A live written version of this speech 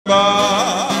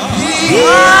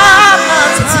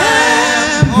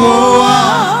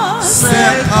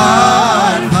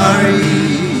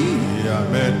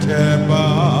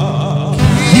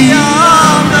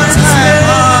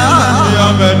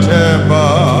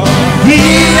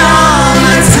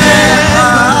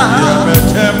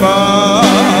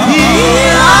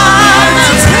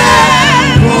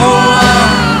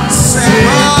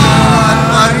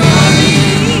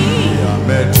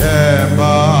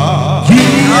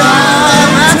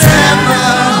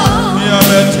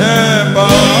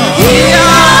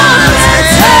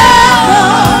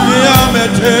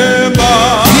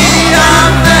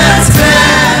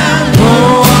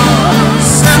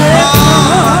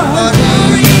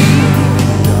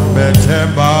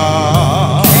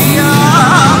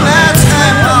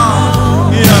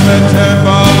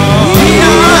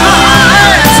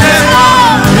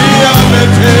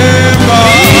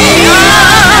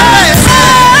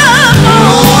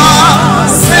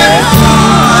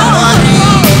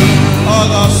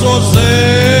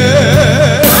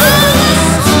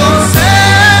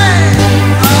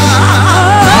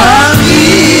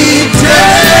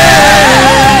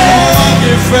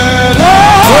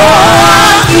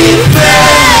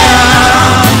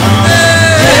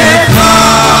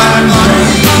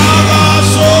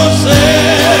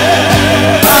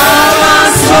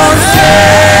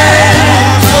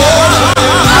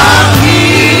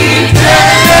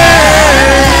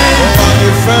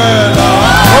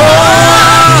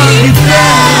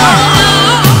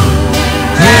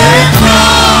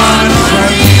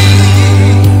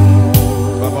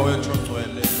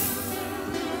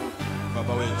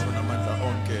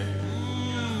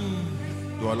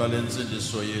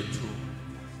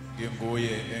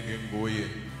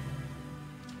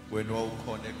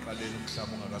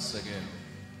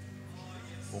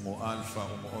Alpha,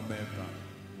 Omega,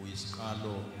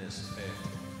 uyisiqalo nesiphetho.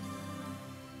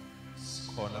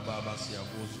 Sikhona baba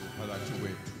siyakuza phakathi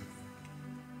kwethu.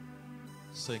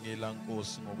 Sengila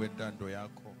Nkosi ngokwentando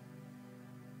yakho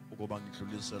ukuba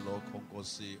ngidlulise lokho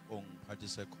Nkosi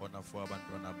ongiphathise khona for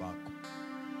abantwana bakho.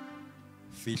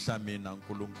 Fihla mina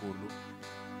uNkulunkulu.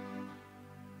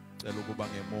 Cela ukuba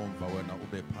ngemumva wena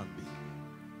ube phambili.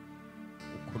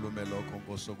 Ukhulume lokho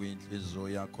Nkosi okuyinhliziyo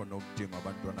yakho nokudinga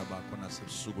abantwana bakho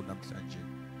nasebusuku namhlanje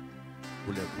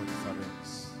kule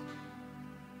conference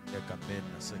egameni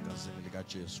nasegazini lika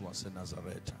Jesu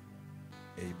waseNazaretha.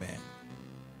 Amen.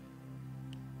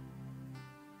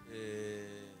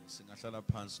 Singahlala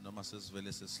phansi noma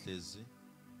sesivele sesihlezi.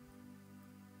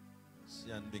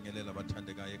 Siyanibingelela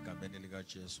abathandekayo egameni lika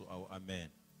Jesu. Amen.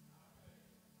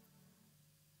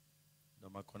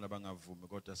 Noma khona bangavumi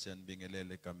kodwa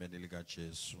siyanibingelela egameni lika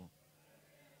Jesu.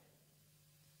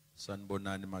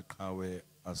 Sanibonani maqhawe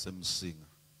asemsinga.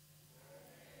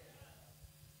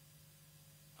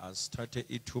 Asithathe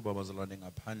ithuba bazalwane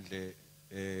ngaphandle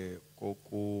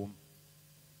koku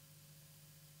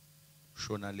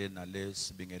shona lena le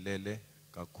sibingelele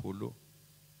kakhulu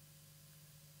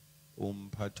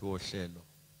umphathi wohlelo.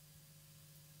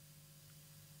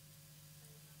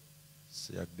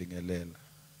 Siyakubingelela.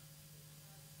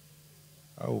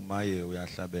 Awu maye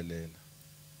uyahlabelela.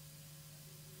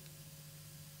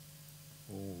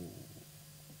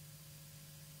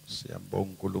 Siyambonga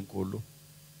uNkulunkulu.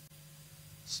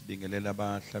 Sibingelela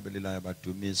abahlabelelayo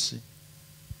abadumisi.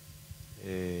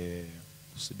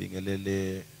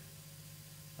 Sibingelele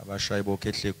abashayi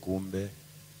bokhehle gumbe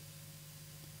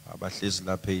abahlezi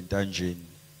lapha eintanjeni.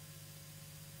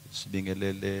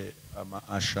 Sibingelele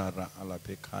ama-ashara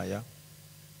alapha ekhaya.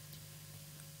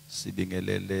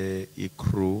 Sibingelele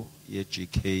i-crew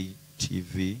ye-GK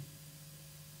TV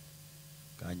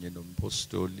kanye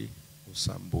nompostoli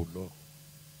uSambulo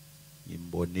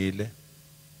ngimbonile.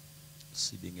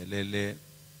 Sibingelele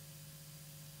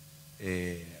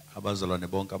abazalwane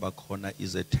bonke abakhona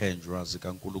izethenjwa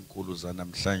zikaNkulunkulu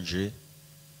zanamhlanje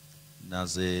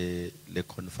naze le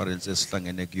conference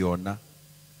esihlangene kuyona,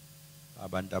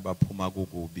 abantu abaphuma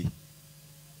kukubi,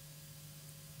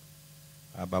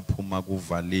 abaphuma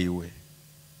kuvaliwe,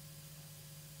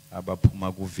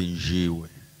 abaphuma kuvinjiwe,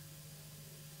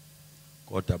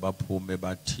 kodwa baphume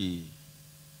bathi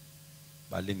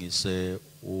balingise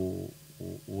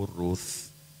uRuth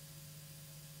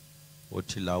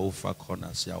othi la ufa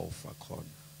khona siyawufa khona.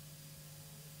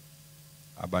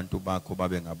 Abantu bakho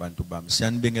babe ngabantu bami.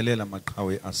 Siyanibingelela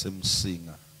maqhawe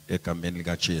asemsinga egameni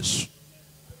lika Jesu.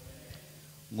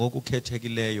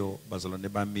 Ngokukhethekileyo bazalwane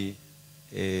bami,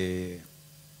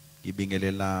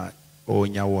 ngibingelela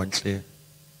onyawonhle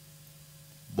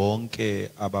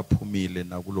bonke abaphumile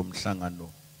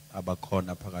nakulomhlangano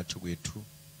abakhona phakathi kwethu.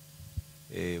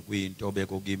 Kuyinto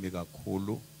bekokimi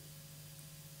kakhulu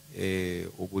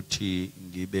ukuthi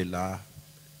ngibe la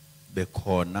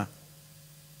bekhona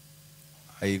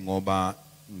ayi ngoba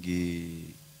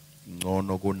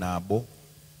ngingcono kunabo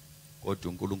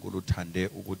kodwa uNkulunkulu uthande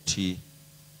ukuthi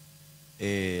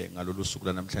ngalolu suku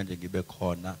namhlanje ngibe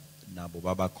khona nabo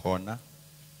baba khona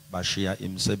bashiya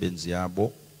imisebenzi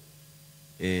yabo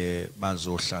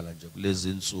bazohlala nje kulezi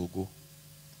insuku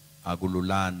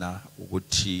akululana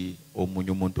ukuthi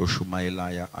omunye umuntu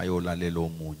oshumayelayo ayolalela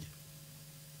omunye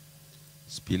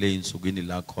siphile insukwini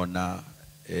la khona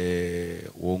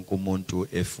wonke umuntu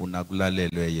efuna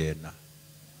kulalelwe yena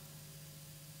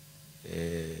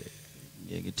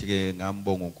ngithi ke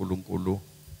ngambonga uNkulunkulu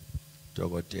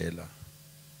dokotela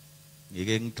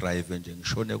ngike ngidrive nje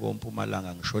ngishone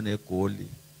koMpumalanga ngishone eGoli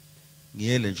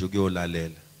ngiyele nje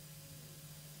ukuyolalela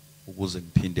ukuze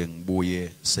ngiphinde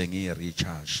ngibuye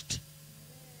sengiyi-recharged.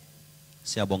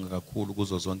 Siyabonga kakhulu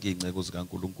kuzo zonke izingcebo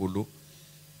zikaNkulunkulu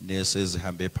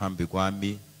nesezihambe phambi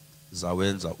kwami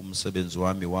zawenza umsebenzi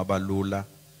wami wabalula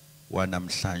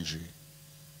wanamhlanje.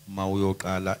 Uma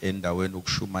uyoqala endaweni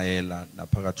ukushumayela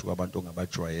naphakathi kwabantu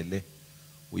ongabajwayele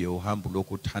uye uhamba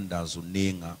lokhu uthandaza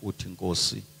uninga uthi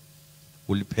Nkosi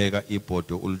ulipheka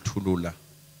ibhodo ulithulula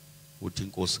uthi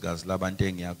Nkosikazi labantu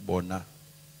engiyakubona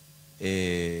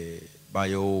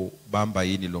bayo bamba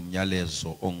yini lo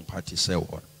myalezo ongiphathise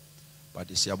wona.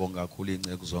 But siyabonga kakhulu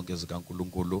ingcebo zonke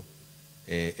zikaNkulunkulu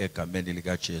egameni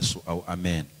lika Jesu awu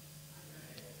amen.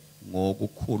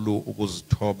 Ngokukhulu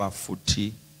ukuzithoba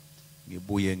futhi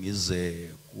ngibuye ngize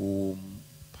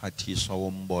kumphathiswa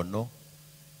wombono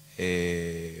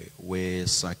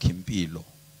weSakhimpilo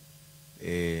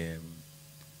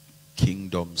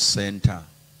Kingdom Center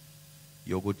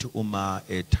yokuthi uma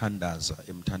ethandaza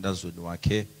emthandazweni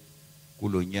wakhe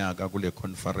kulonyaka kule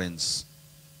conference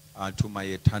athi uma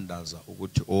ethandaza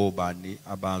ukuthi obani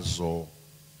abazo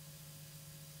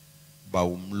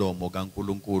bawumlomo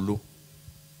kaNkulunkulu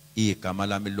igama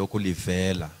lami lokhu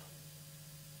livela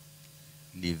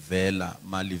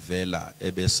malivela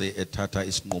ebese ethatha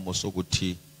isinqumo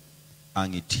sokuthi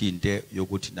angithinte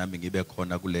yokuthi nami ngibe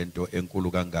khona kulento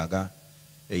enkulu kangaka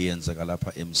eyenzeka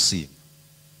lapha eMsini.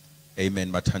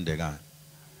 Amen bathandekana.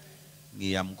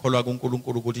 Ngiyamkholwa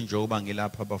kuNkulunkulu ukuthi njengoba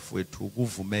ngilapha bafowethu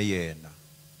kuvume yena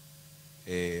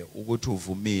ukuthi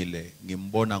uvumile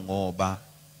ngimbona ngoba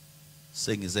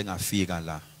sengize ngafika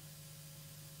la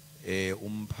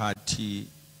umphathi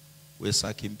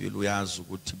weSakhimpilo uyazi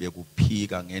ukuthi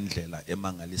bekuphika ngendlela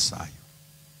emangalisayo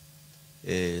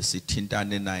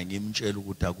sithintane naye ngimtshela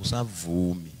ukuthi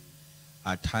akusavumi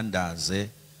athandaze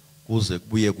kuze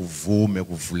kubuye kuvume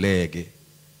kuvuleke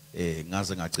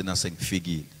ngaze ngagcina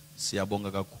sengifikile.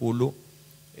 Siyabonga kakhulu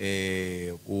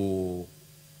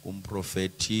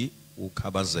kumprofeti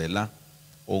uKhabazela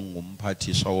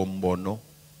ongumphathiswa wombono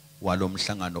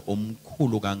walomhlangano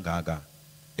omkhulu kangaka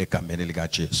egameni lika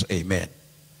Jesu. Amen.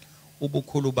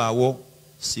 Ubukhulu bawo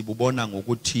sibubona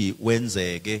ngokuthi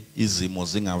wenzeke izimo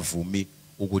zingavumi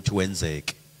ukuthi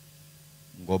wenzeke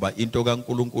ngoba into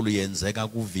kaNkulunkulu yenzeka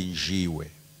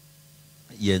kuvinjiwe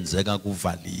yenzeka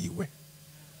kuvaliwe.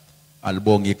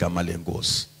 Alibonga igama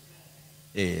lenkosi.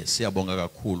 Siyabonga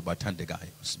kakhulu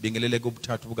bathandekayo. Sibingelele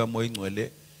kubuthathu bukaMoya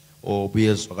Ingcwele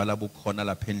obuyezwakala bukhona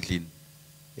lapha endlini.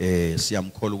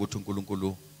 Siyamkholwa ukuthi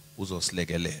uNkulunkulu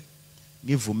uzosilekelela.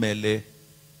 Ngivumele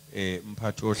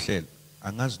mphathi ohlelo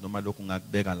angazi noma lokhu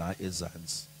ngakubeka la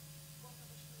ezansi.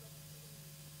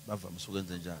 Bavamisa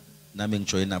ukwenza njani? Nami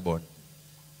ngijoyina bona.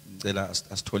 Ngicela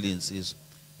asithole insizwa.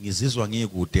 Ngizizwa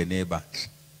ngikude nebandla.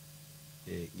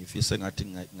 Ngifise ngathi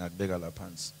ngakubeka la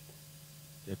phansi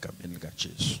egameni lika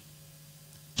Jesu.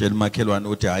 Tshela makhelwane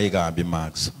uthi hayi kabi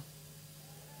Max.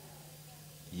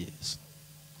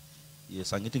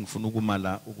 Yes angithi ngifuna ukuma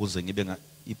la ukuze ngibe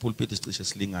ipulpit isicishe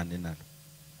silingane nalo.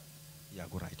 Yeah,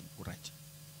 go right.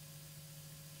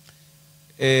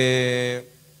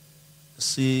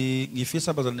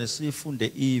 Ngifisa bazalwane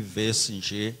sifunde iverse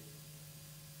nje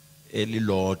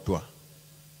elilodwa.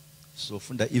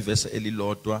 Sofunda iverse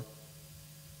elilodwa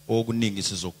okuningi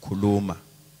sizokukhuluma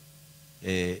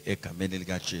egameni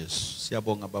lika Jesu.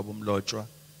 Siyabonga baba umlotshwa.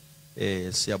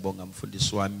 Siyabonga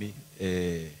mfundisi wami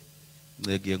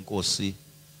nceke yenkosi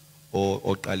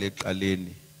oqale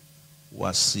eqaleni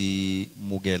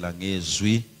wasimukela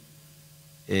ngezwi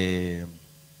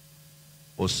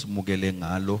osimukele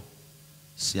ngalo.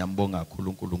 Siyambonga kakhulu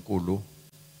uNkulunkulu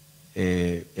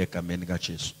egameni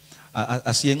kaJesu.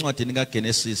 Asiye encwadini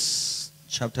kaGenesis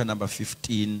chapter number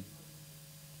 15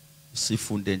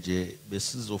 sifunde nje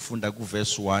besizofunda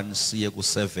kuverse 1 siye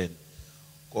ku7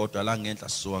 kodwa la ngenhla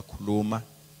sizowakhuluma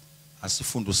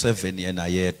asifunda u7 yena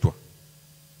yedwa.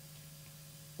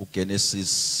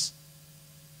 UGenesis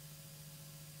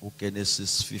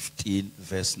Genesis 15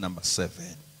 verse number 7.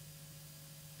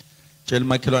 Tell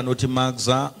makhelwane uthi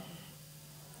Magza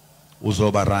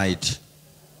uzoba right.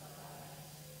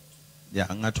 Ya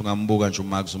ngathi ungambuka nje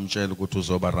uMax umtshela ukuthi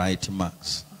uzoba right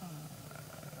Max.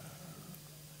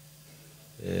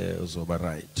 Uzoba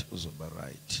right.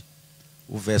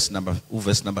 Verse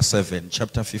number 7,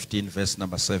 chapter 15 verse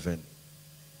number 7.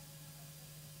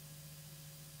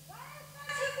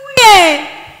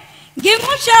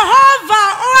 NginguJehova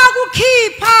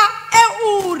owakukhipha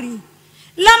eUri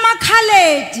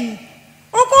lamakhaledi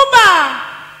ukuba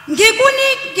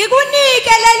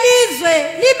ngikunike lelizwe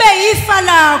libe ifa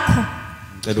lakho.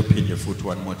 Ngicela uphinde futhi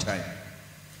one more time.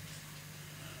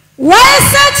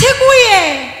 Wayesethi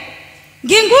kuye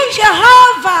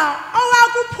nginguJehova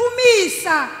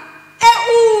owakuphumisa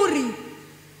eUri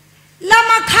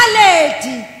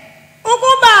lamakhaledi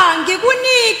ukuba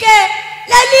ngikunike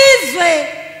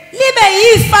lelizwe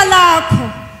libe ifa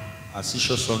lakho.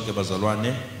 Asisho sonke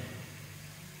bazalwane.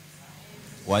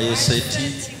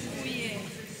 Wayesethi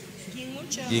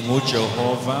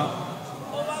nginguJehova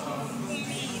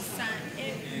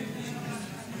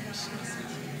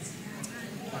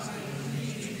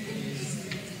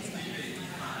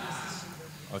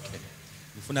Okay.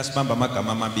 Ngifuna sibamba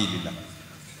amagama amabili la.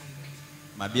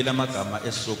 Mabili amagama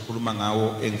esizokhuluma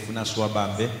ngawo engifuna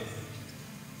siwabambe.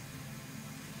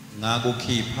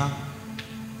 Ngakukhipha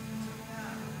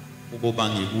ukuba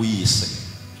ngikuyise.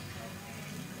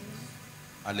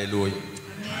 Haleluya.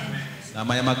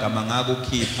 Ngamanye amagama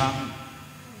ngakukhipha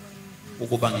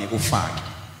ukuba ngikufake.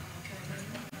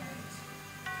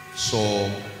 So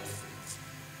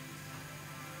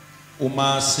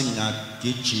uma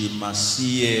singagijima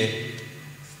siye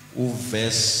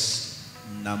uverse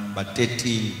number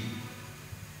 13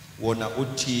 wona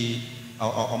uthi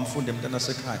amfunde mntana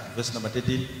sekhaya verse number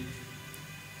 13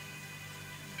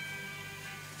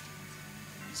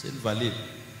 Silvalile.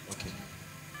 Okay.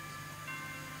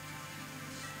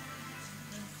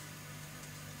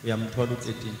 Uyamthola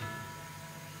u13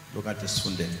 lokade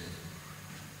sifundele.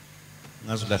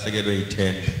 Ngazi ulahlekelwe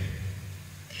yi10.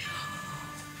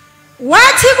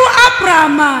 Wathi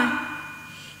kuAbrahama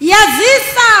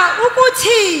yazisa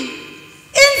ukuthi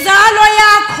inzalo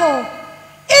yakho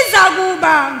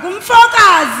izakuba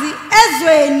ngumfokazi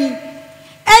ezweni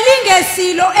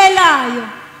elingesilo elayo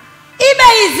ibe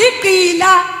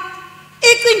izigqila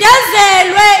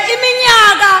icindezelwe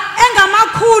iminyaka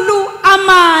engamakhulu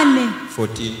 4.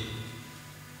 14.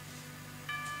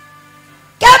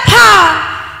 Kepha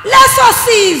leso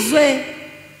sizwe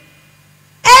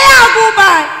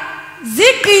eyakuba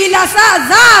zigqila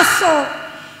zaso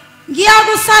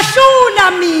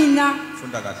ngiyakusahlula mina.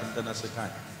 Funda kahle mntana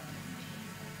sekhaya.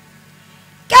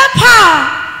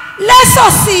 Kepha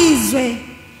leso sizwe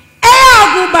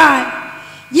eyakuba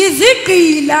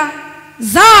yizigqila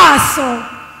zaso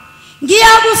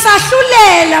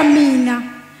ngiyakusahlulela mina.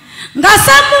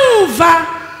 Ngasemuva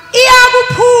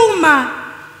iyakuphuma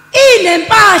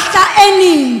inempahla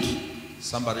eningi.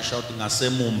 Somebody shout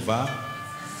ngasemumva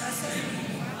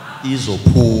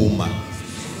izophuma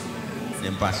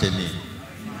nempahla eningi.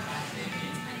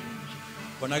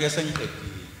 Kona ke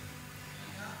sengiqedile.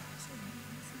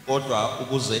 Kodwa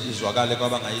ukuze izwakale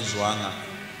kwabangayizwanga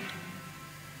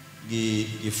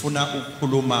ngifuna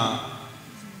ukukhuluma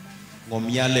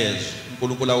ngomyalezo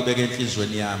uNkulunkulu awubeke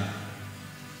enhlizweni yami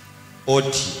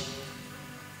othi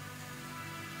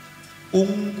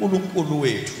uNkulunkulu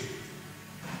wethu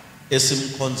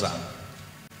esimkhonzayo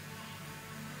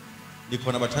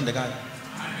likhona bathandekayo.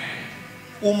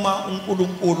 Uma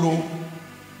uNkulunkulu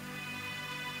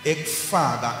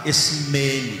ekufaka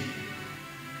esimeni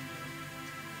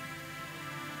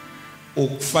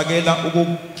ukufakela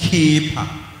ukukhipha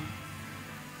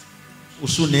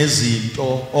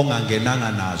usunezinto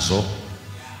ongangenanga nazo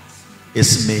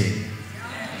esimeni.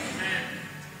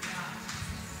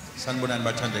 Sanibonani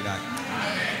bathandekayo.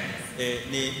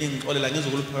 Ningixolela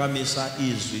ngizokuluphakamisa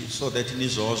izwi so that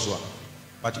nizozwa.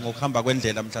 But ngokuhamba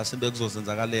kwendlela mhlasimbe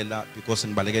kuzozenzakalela because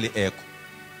ngibalekela ieko.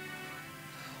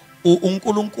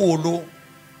 uNkulunkulu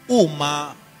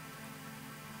uma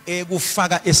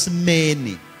ekufaka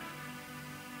esimeni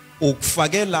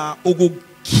ukufakela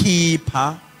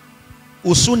ukukhipha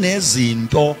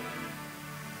usunezinto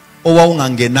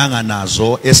owawungangenanga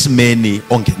nazo esimeni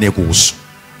ongene kuso.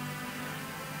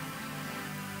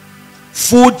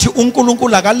 Futhi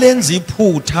uNkulunkulu akalenza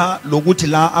iphutha lokuthi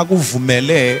la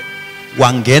akuvumele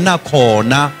wangena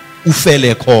khona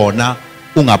ufele khona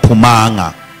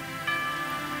ungaphumanga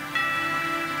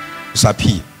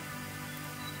usaphila.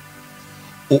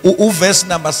 Verse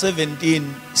number 17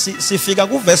 sifika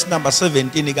ku verse number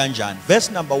 17 kanjani?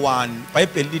 Verse number 1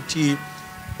 Bible lithi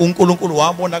uNkulunkulu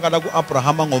wabonakala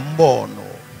kuAbrahama ngombono.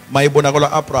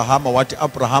 Mayibonakala Abrahama wathi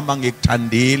Abrahama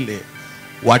ngikuthandile.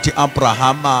 Wathi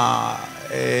Abrahama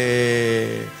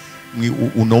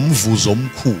unomvuzo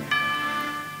omkhulu.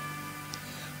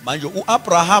 Manje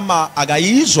uAbrahama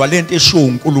akayizwa lento esho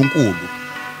uNkulunkulu.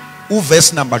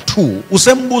 Uverse number 2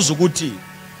 usembuza ukuthi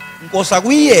Nkosi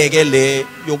akuyiyeke le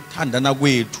yokuthandana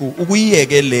kwethu,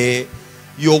 ukuyiyeke le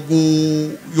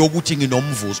yokuthi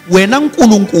nginomvuzo. Wena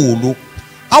uNkulunkulu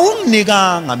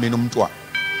awunginikanga mina umntwana.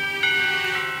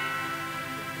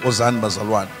 Ozani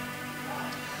bazalwane.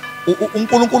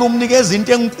 uNkulunkulu umnikeza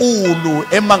into enkulu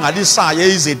emangalisayo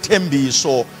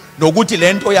izethembiso nokuthi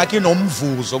lento yakhe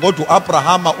inomvuzo, kodwa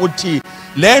uAbrahama uthi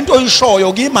lento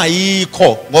ishoyo kimi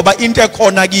ayikho ngoba into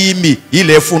ekhona kimi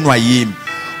yile efunwa yimi.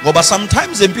 Ngoba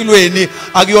sometimes empilweni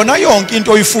akuyona yonke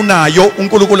into oyifunayo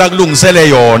uNkulunkulu akulungisele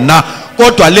yona,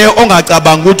 kodwa le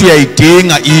ongacabanga ukuthi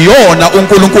uyayidinga iyona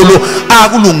uNkulunkulu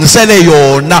akulungisele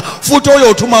yona, futhi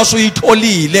oyothi uma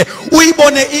usuyitholile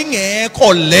uyibone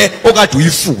ingekho le okade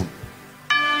uyifuna.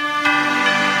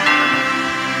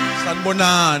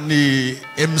 Sanibonani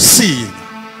emsini.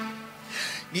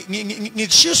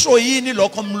 Ngikushiso yini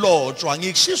lokho mlotshwa,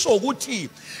 ngikushiso ukuthi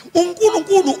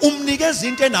uNkulunkulu umnikeza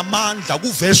into enamandla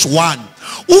kuverse 1.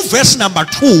 Uverse number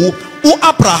 2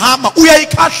 uAbrahama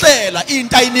uyayikhahlela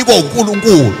into ayinikwa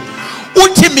uNkulunkulu.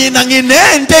 Uthi mina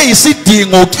nginento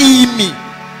eyisidingo kimi.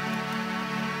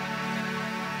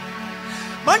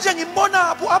 Manje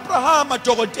ngimbona uAbrahama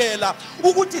dokotela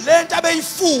ukuthi lento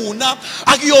abeyifuna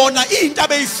akuyona into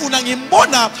abeyifuna.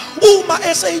 Ngimbona uma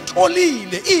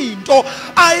eseyitholile into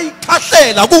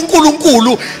ayikhahlela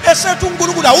kuNkulunkulu esethi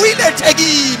uNkulunkulu awuyilethe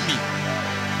kimi.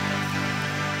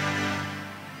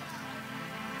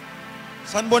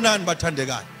 Sanibonani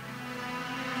bathandekayo.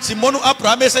 Simbona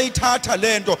uAbrahama eseyithatha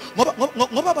lento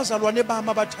ngoba bazalwane bami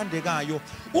abathandekayo,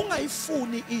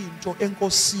 ungayifuni into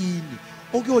enkosini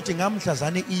okuyothi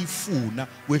ngamhlazane ifuna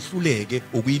wehluleke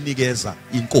ukuyinikeza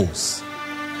inkosi.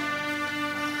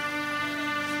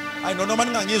 Hayi noma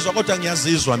ningangizwa kodwa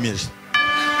ngiyazizwa mina.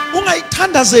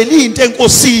 Ungayithandazeli into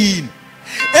enkosini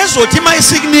ezothi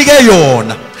mayisinike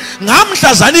yona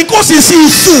ngamhlazane inkosi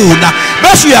isifuna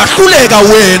bese uyahluleka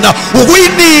wena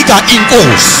ukuyinika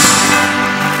inkosi.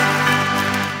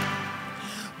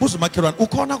 Buza umakhelwane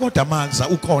ukhona kodwa manza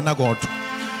ukhona kodwa.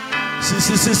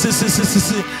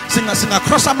 Singa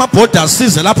cross ama borders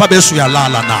size lapha bese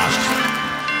uyalala nazo.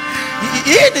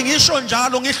 Yini ngisho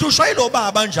njalo, ngihlushwa yilo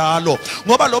baba njalo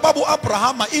ngoba lo baba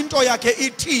uAbrahama into yakhe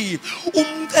ithi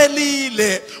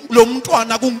umcelile lo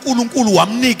mntwana kuNkulunkulu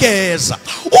wamnikeza.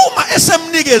 Uma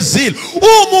esemnikezile,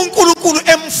 uma uNkulunkulu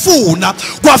emfuna,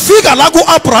 kwafika la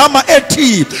kuAbrahama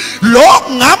ethi lo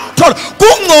ngamthola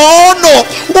kungcono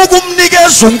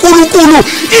ukumnikeza uNkulunkulu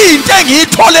into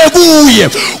engiyithole kuye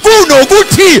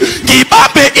kunokuthi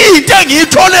ngibambe into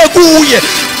engiyithole kuye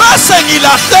base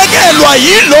ngilahlekelwa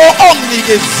yilo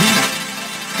onginikezile.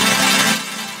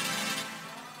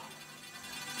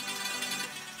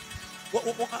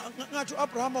 Ngathi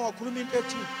uAbrahama wakhuluma into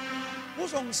ethi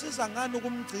uzongisiza ngani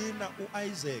ukumgcina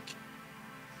uIsaac,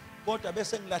 kodwa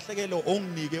bese ngilahlekelwe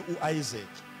onginike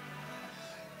uIsaac.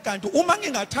 Kanti uma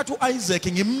ngingathatha uIsaac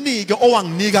ngimnike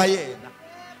owanginika yena.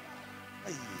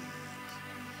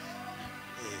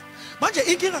 Manje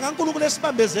inkinga kaNkulunkulu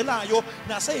esibambezelayo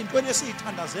naseyintweni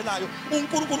esiyithandazelayo,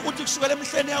 uNkulunkulu uthi kusukela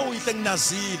emhleni yawo yihle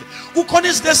nginazile. Kukhona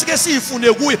izinto esike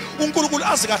sifune kuye uNkulunkulu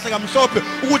azi kahle kamhlophe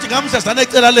ukuthi ngamhlazana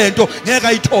ecela lento ngeke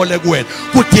ayithole kuwena.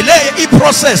 Kudelay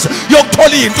iprocess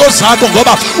yokuthola izinto zakho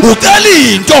ngoba ucela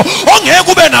into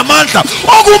ongeke ube namandla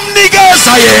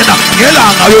okumnikeza yena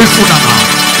ngelanga ayoyifuna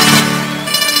ngayo.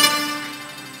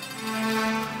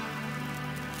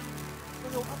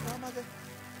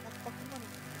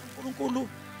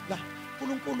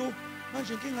 uNkulunkulu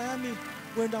manje inkinga yami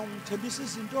wena ungithembisa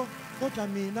izinto kodwa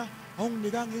mina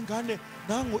awunginikanga ingane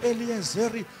nangu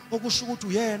Eliyezeri okusho ukuthi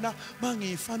uyena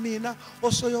mangifa mina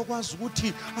osoyokwazi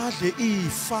ukuthi adle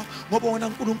ifa ngoba wena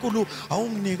uNkulunkulu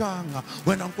awunginikanga,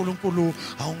 wena uNkulunkulu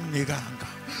awunginikanga,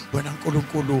 wena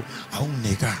uNkulunkulu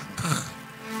awunginikanga.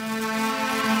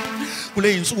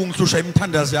 Kule insuku ngihlusha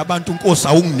imithandazo yabantu Nkosi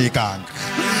awunginikanga.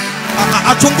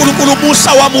 Athi uNkulunkulu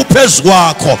umusa wami uphezulu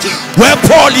kwakho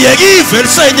wePaul yekive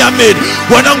lisenyameni.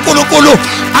 Wena uNkulunkulu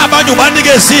abantu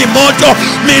banikeza imoto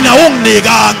mina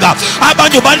unginikanga,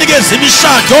 abantu banikeza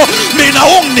imishado mina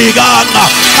unginikanga,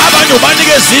 abantu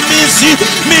banikeza imizi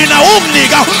mina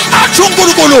unginika. Athi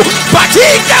uNkulunkulu but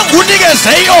into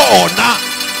engunikeze yona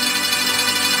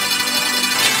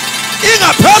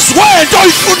ingaphezulu kwento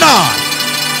oyifunayo.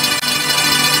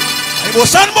 Ayibo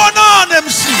sanibonane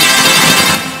emsini.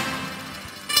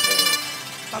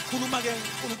 bakhuluma ke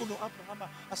uNkulunkulu Abraham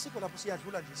asikho lapho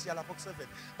siyadlula nje siya lapho ku7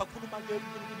 bakhuluma ke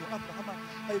uNkulunkulu Abraham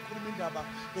ayikhuluma indaba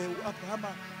uAbraham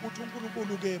uthi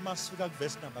uNkulunkulu ke masifika ku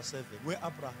verse number 7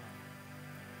 weAbraham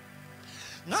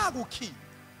ngakukhi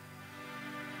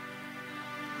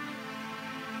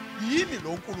yimi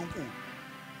lo uNkulunkulu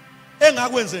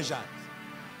engakwenze njani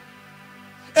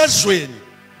ezweni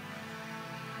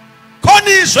khona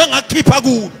izwe ngakhipha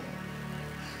kulo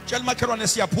tshela makhelwane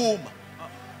siyaphuma.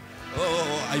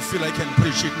 Oh, I feel I can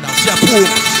preach it now. Siyaphuma.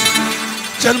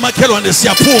 Tshela makhelwane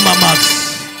siyaphuma mazi.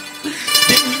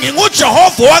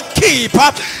 NginguJehova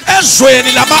wakhipha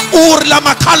ezweni lama-Uri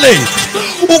lamaKhaledi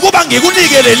ukuba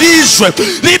ngikunikele lizwe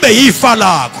libe yifa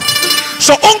lakho.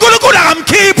 So uNkulunkulu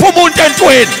akamkhipha umuntu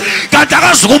entweni kanti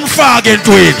akazukumfaka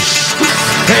entweni.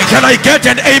 Can I get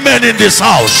an amen in this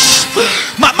house?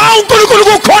 Ma uNkulunkulu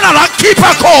kukhona la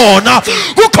kukhipha khona,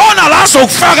 kukhona la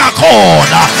azokufaka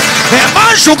khona.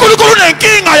 Manje uNkulunkulu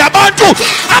unenkinga yabantu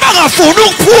abangafuni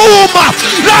ukuphuma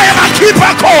la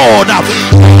yabakhipha khona.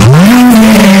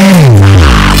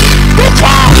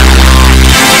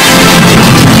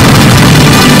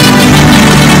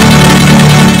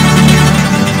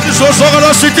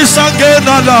 Sosokala sithi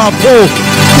sangena lapho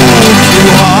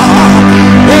kuthiwa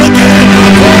ungena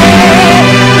khona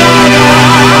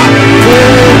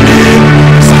kuni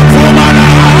saphuma la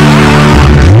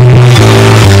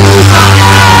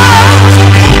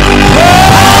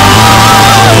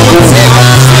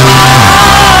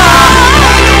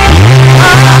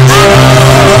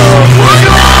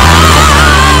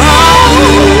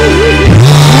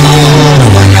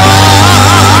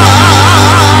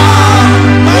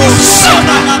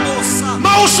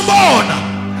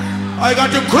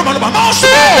ayikade ngikhuluma noba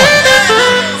mawusibona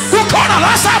kukhona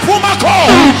la saphuma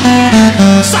khona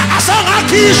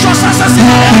asangakhishwa sakhishwa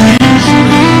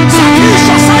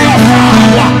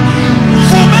sayofakwa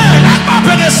vumela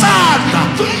kubaphe ngesandla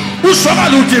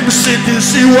uzwakala uthi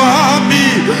msindisi wami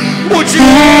uthi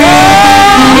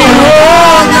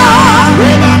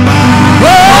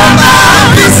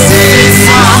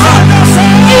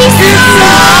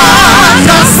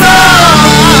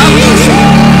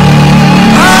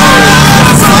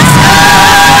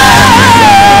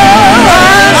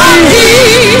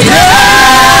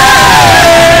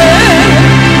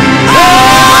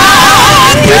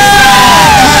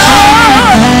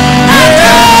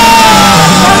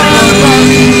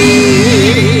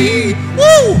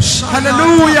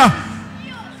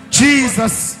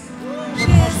Jesus.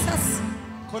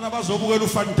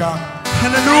 Thanda.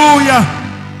 Hallelujah.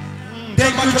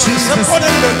 Thank you, Jesus.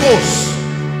 Hallelujah.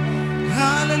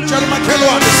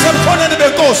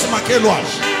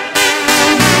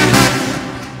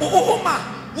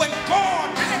 When God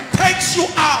takes you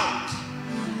out,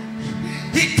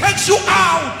 He takes you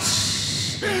out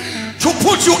to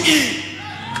put you in.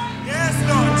 Yes,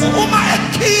 Lord.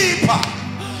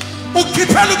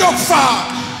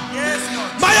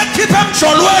 Maya keep him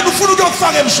cholweni ufuna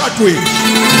ukuyofaka emshadweni.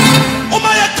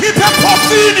 Uma yakhipha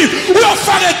ephofini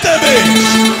uyofaka etebeni.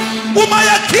 Uma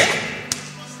yakhipha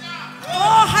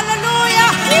Oh,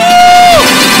 hallelujah.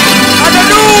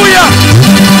 Hallelujah.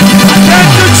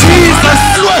 Thank you, Jesus.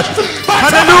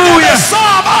 Hallelujah.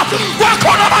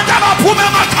 Wakhona abantu abaphuma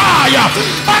emakhaya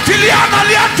bathi liyana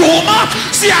liyaduma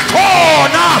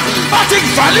siyakhona bathi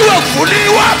kuvaliwe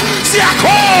kuvuliwa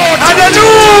siyakhona.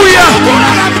 Hallelujah.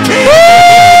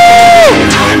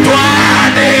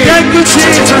 Thank you,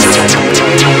 Jesus.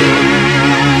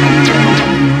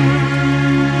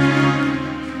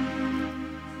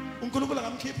 uNkulunkulu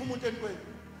akamkhipha umuntu entweni.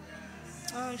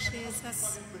 Oh, Jesus.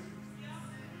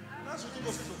 Nazo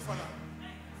inkosi ezokufaka.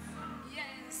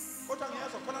 Yes. Kodwa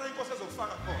ngiyazwa khona la inkosi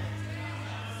ezokufaka khona.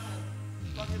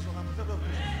 Bakizwa ngapha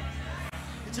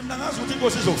ithi mina ngazi ukuthi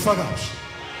inkosi izokufaka.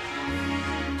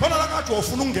 Khona la kade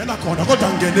ufuna ukungena khona kodwa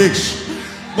ngingeneki.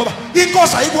 Ngoba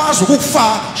inkosi ayikwazi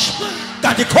ukukufaka.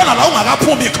 Kanti khona la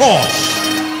ungakaphumi khona.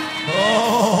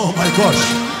 Oh my gosh.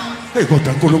 Hey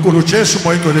kodwa uNkulunkulu Jesu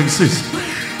moya ingcwele ngisize.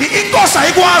 Inkosi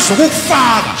ayikwazi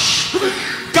ukukufaka.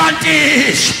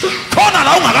 Kanti khona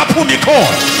la ungakaphumi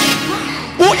khona.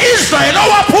 uIsrael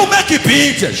owaphuma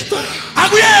eGibhithe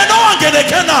akuyena owangena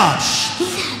eKenani.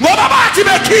 Ngoba bathi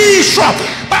bekhishwa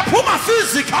baphuma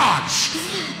physical.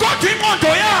 Kodwa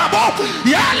ingqondo yabo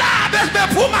yala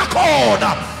bephuma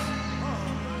khona.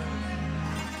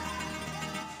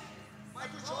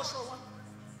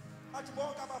 Athi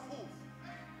bonke abaphuma.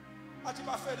 Athi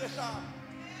bafele ehlala.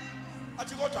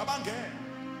 Athi kodwa abangena.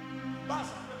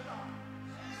 Baza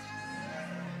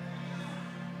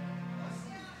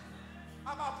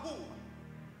abaphuma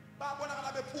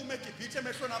babonakala bephuma eGibhithe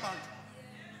emehlweni abantu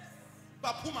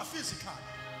baphuma physical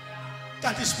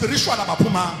kanti spiritual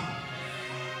abaphuma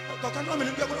kanti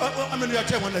amene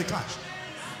uyathengwa la ekhaya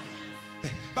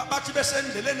bathi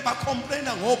besendleleni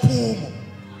bacomplaina ngophumo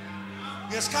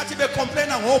ngesikhathi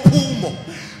becomplaina ngophumo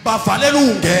bavalela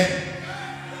ungena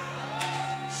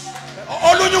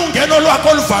olunye ungeno lwakho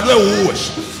oluvalwe uwe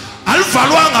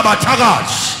alivalwanga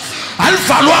abathakazi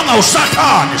alivalwanga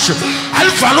usathane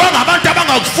alivalwanga abantu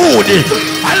abangakufuni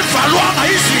alivalwanga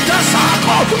izinto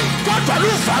zakho kodwa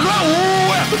luvalwe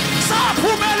uwe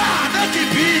saphumelana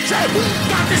eGibhithe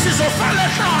kanti sizofela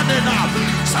ehlane nabo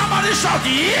somebody shout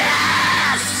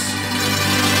yes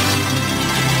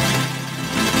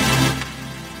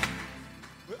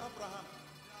we-Abraham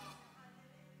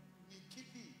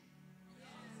ngikhiphi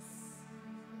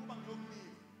ukuba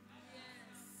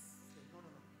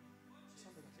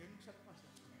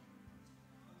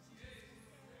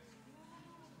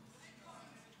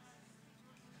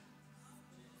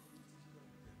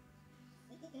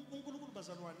ngiyokunika uNkulunkulu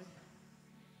bazalwane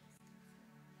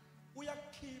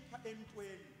uyakhipha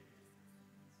entweni